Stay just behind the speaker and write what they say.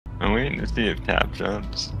waiting to see if Tab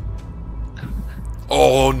jumps.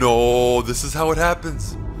 Oh no, this is how it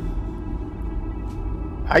happens.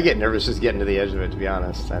 I get nervous just getting to the edge of it, to be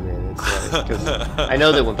honest. I mean, it's like, because I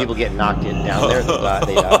know that when people get knocked in down there, they die.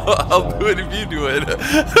 So. I'll do it if you do it.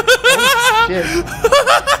 Oh, shit.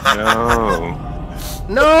 No.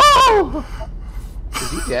 No!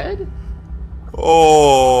 Is he dead?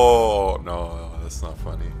 Oh no, that's not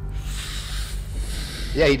funny.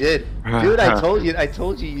 Yeah, he did. Dude, I told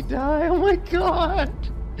you you'd die. Oh my god.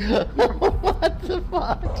 What the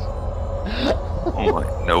fuck? Oh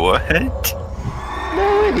my, no what?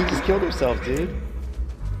 No way, he just killed himself, dude.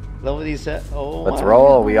 Love what he said. Oh, let's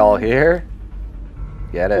roll. We all here?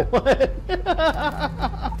 Get it? What?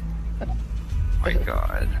 Oh my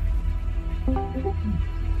god.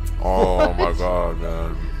 Oh my god,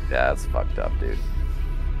 man. Yeah, that's fucked up, dude.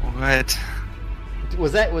 What?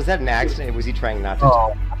 Was that an accident? Was he trying not to?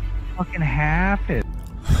 Oh, what fucking happened?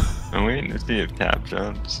 I'm waiting to see if Tab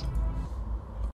jumps.